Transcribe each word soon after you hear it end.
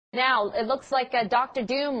Now, it looks like Dr.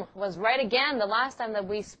 Doom was right again. The last time that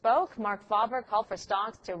we spoke, Marc Faber called for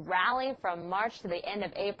stocks to rally from March to the end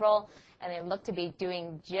of April, and they look to be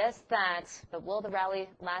doing just that. But will the rally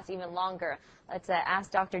last even longer? Let's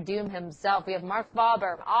ask Dr. Doom himself. We have Marc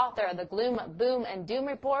Faber, author of the Gloom, Boom, and Doom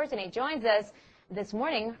Report, and he joins us this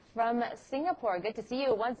morning from Singapore. Good to see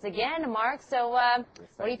you once again, Marc. So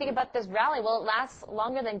what do you think about this rally? Will it last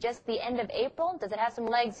longer than just the end of April? Does it have some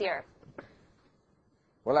legs here?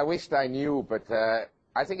 Well, I wished I knew, but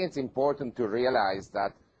I think it's important to realize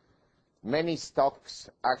that many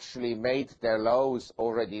stocks actually made their lows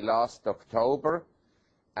already last October,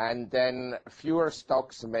 and then fewer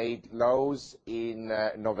stocks made lows in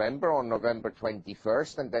November, on November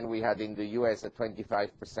 21st, and then we had in the US a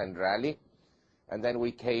 25% rally, and then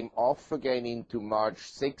we came off again into March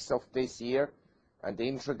 6th of this year, and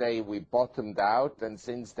intraday we bottomed out, and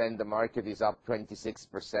since then the market is up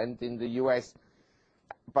 26% in the US.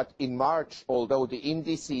 But in March, although the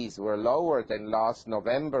indices were lower than last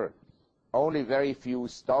November, only very few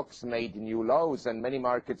stocks made new lows, and many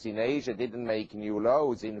markets in Asia didn't make new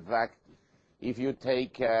lows. In fact, if you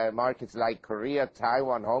take markets like Korea,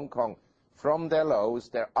 Taiwan, Hong Kong, from their lows,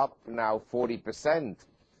 they're up now 40%.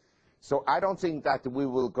 So I don't think that we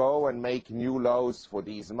will go and make new lows for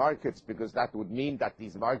these markets, because that would mean that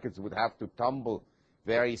these markets would have to tumble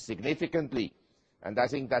very significantly. And I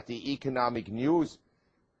think that the economic news,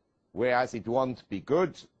 whereas it won't be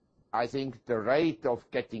good, I think the rate of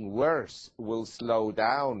getting worse will slow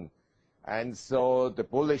down. And so the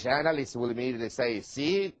bullish analysts will immediately say,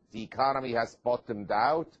 see, the economy has bottomed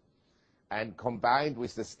out, and combined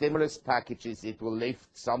with the stimulus packages, it will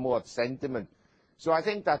lift somewhat sentiment. So I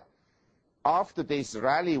think that after this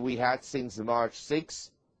rally we had since March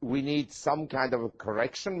 6, we need some kind of a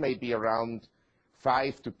correction, maybe around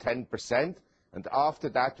 5 to 10%. And after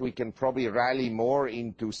that, we can probably rally more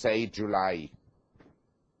into, say, July.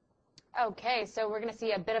 Okay, so we're going to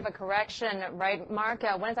see a bit of a correction, right, Marc?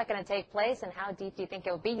 When is that going to take place, and how deep do you think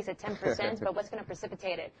it will be? You said 10%, but what's going to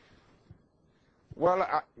precipitate it? Well,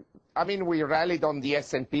 I mean, we rallied on the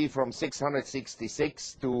S&P from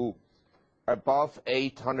 666 to above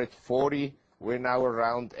 840. We're now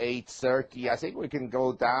around 830. I think we can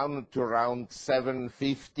go down to around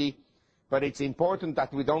 750. But it's important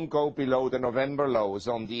that we don't go below the November lows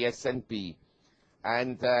on the S&P.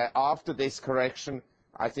 And after this correction,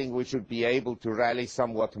 I think we should be able to rally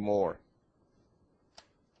somewhat more.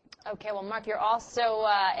 Okay, well, Marc, you're also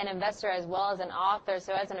an investor as well as an author.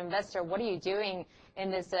 So as an investor, what are you doing in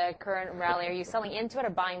this current rally? Are you selling into it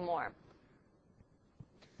or buying more?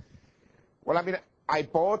 Well, I mean, I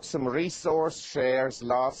bought some resource shares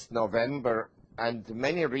last November, and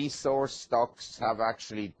many resource stocks have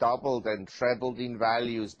actually doubled and trebled in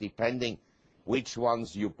values depending which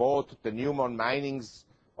ones you bought. The Newmont Minings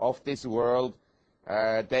of this world,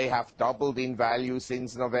 they have doubled in value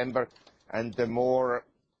since November, and the more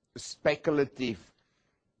speculative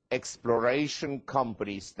exploration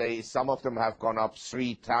companies, some of them have gone up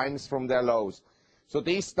 3 times from their lows. So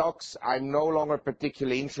these stocks I'm no longer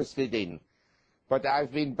particularly interested in. But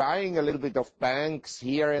I've been buying a little bit of banks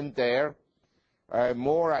here and there,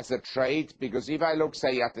 more as a trade, because if I look,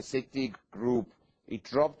 say, at the Citigroup, it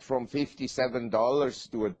dropped from $57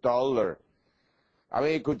 to $1. I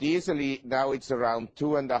mean, it could easily, now it's around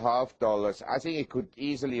 $2.50. I think it could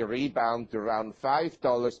easily rebound to around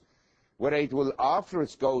 $5. Whether it will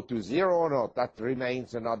afterwards go to zero or not, that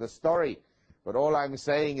remains another story. But all I'm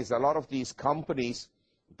saying is a lot of these companies,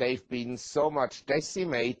 they've been so much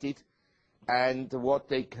decimated, and what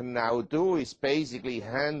they can now do is basically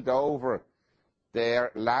hand over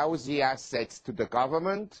their lousy assets to the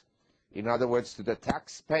government, in other words, to the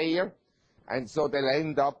taxpayer, and so they'll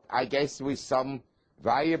end up, I guess, with some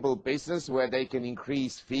viable business where they can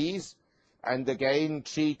increase fees and again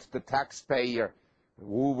cheat the taxpayer,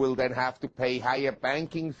 who will then have to pay higher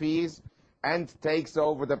banking fees and takes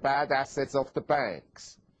over the bad assets of the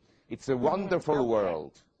banks. It's a wonderful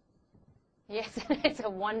world. Yes, it's a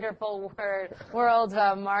wonderful world,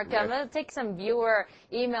 Marc. Yes. I'm going to take some viewer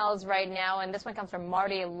emails right now, and this one comes from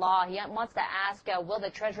Marty Law. He wants to ask, will the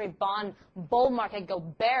Treasury bond bull market go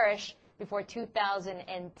bearish before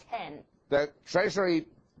 2010? The Treasury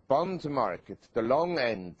bond market, the long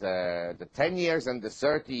end, the 10 years and the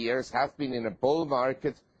 30 years have been in a bull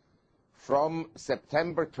market from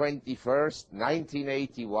September 21st,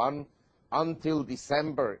 1981 until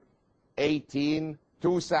December 18,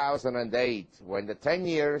 2008, when the 10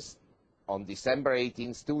 years on December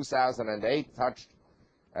 18, 2008 touched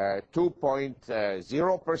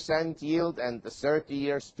 2.0% yield and the 30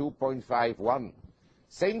 years 2.51.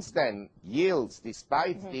 Since then, yields,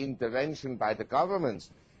 despite the intervention by the governments,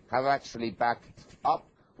 have actually backed up.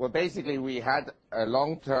 Well, basically, we had a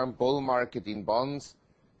long-term bull market in bonds,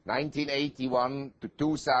 1981 to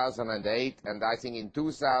 2008, and I think in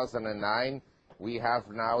 2009, we have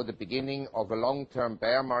now the beginning of a long-term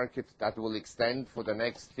bear market that will extend for the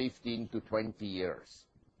next 15 to 20 years.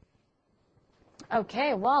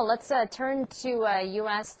 Okay, well, let's turn to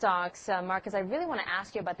U.S. stocks, Marcus. I really want to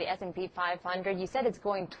ask you about the S&P 500. You said it's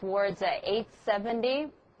going towards 870.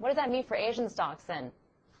 What does that mean for Asian stocks then?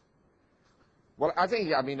 Well,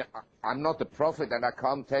 I'm not a prophet, and I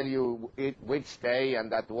can't tell you which day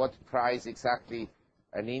and at what price exactly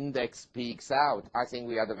an index peaks out. I think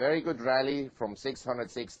we had a very good rally from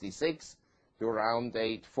 666 to around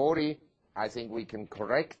 840. I think we can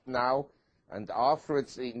correct now, and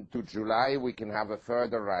afterwards into July we can have a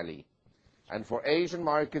further rally. And for Asian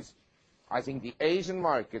markets, I think the Asian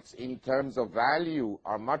markets in terms of value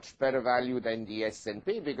are much better value than the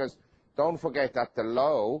S&P, because don't forget at the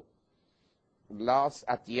low,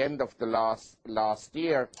 at the end of the last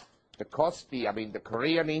year, the Kospi, the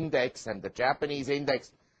Korean index and the Japanese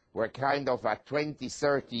index were kind of at 20,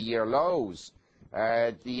 30-year lows.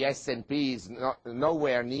 The S&P is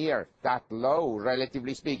nowhere near that low,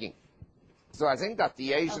 relatively speaking. So I think that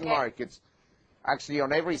the Asian markets, actually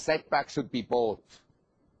on every setback, should be bought.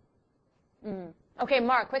 Okay,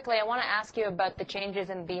 Mark, quickly, I want to ask you about the changes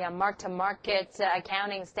in the mark-to-market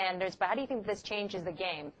accounting standards, but how do you think this changes the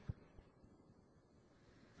game?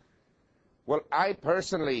 Well, I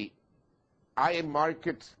personally, I mark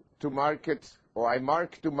to market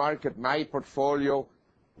my portfolio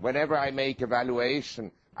whenever I make a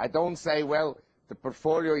valuation. I don't say, well, the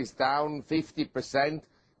portfolio is down 50%,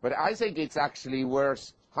 but I think it's actually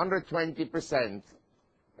worth 120%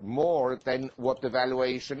 more than what the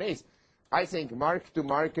valuation is. I think mark to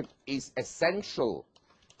market is essential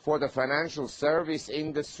for the financial service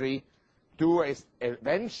industry to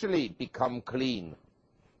eventually become clean.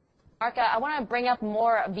 Mark, I want to bring up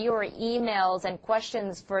more viewer emails and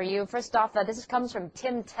questions for you. First off, this comes from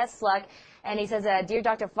Tim Teslak, and he says, Dear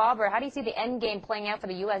Dr. Faber, how do you see the end game playing out for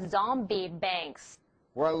the U.S. zombie banks?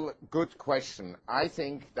 Well, good question. I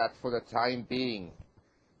think that for the time being,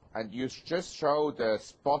 and you just showed a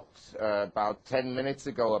spot about 10 minutes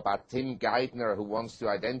ago about Tim Geithner, who wants to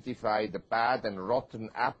identify the bad and rotten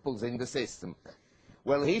apples in the system.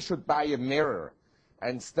 Well, he should buy a mirror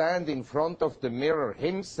and stand in front of the mirror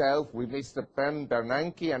himself with Mr. Ben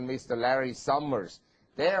Bernanke and Mr. Larry Summers.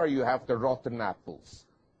 There you have the rotten apples.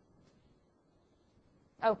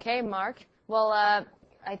 Okay, Mark. Well,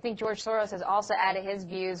 I think George Soros has also added his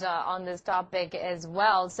views on this topic as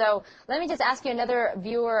well. So let me just ask you another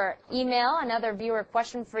viewer email, another viewer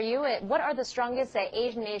question for you. What are the strongest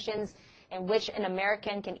Asian nations in which an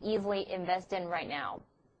American can easily invest in right now?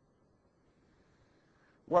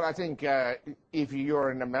 Well, I think if you're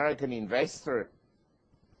an American investor,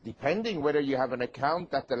 depending whether you have an account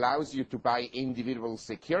that allows you to buy individual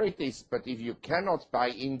securities, but if you cannot buy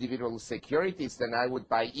individual securities, then I would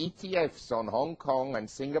buy ETFs on Hong Kong and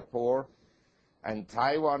Singapore and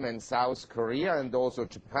Taiwan and South Korea and also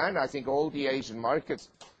Japan. I think all the Asian markets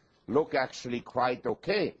look actually quite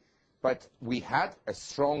okay. But we had a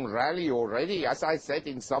strong rally already, as I said,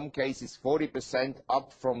 in some cases 40%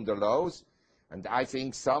 up from the lows. And I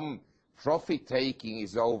think some profit-taking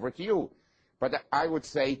is overdue. But I would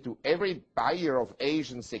say to every buyer of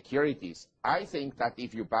Asian securities, I think that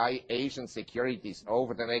if you buy Asian securities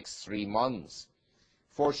over the next 3 months,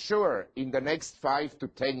 for sure, in the next 5 to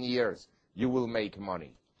 10 years, you will make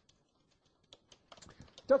money.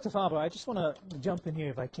 Dr. Faber, I just want to jump in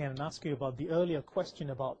here if I can and ask you about the earlier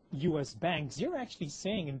question about U.S. banks. You're actually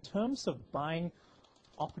saying in terms of buying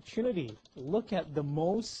opportunity, look at the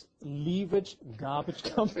most leveraged garbage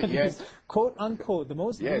companies, Yes. quote unquote, the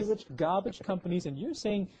most Yes. leveraged garbage companies, and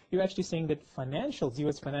you're actually saying that financials,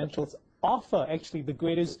 U.S. financials, offer actually the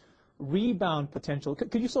greatest rebound potential.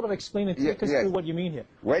 Could you sort of explain and take us through what you mean here?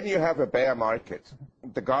 When you have a bear market,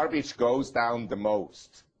 the garbage goes down the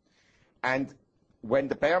most. And when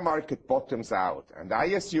the bear market bottoms out, and I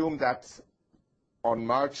assume that on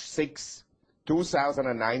March 6,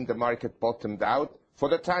 2009, the market bottomed out, for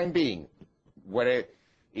the time being, whether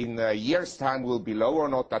in a year's time will be low or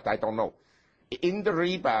not, that I don't know. In the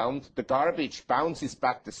rebound, the garbage bounces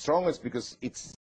back the strongest because it's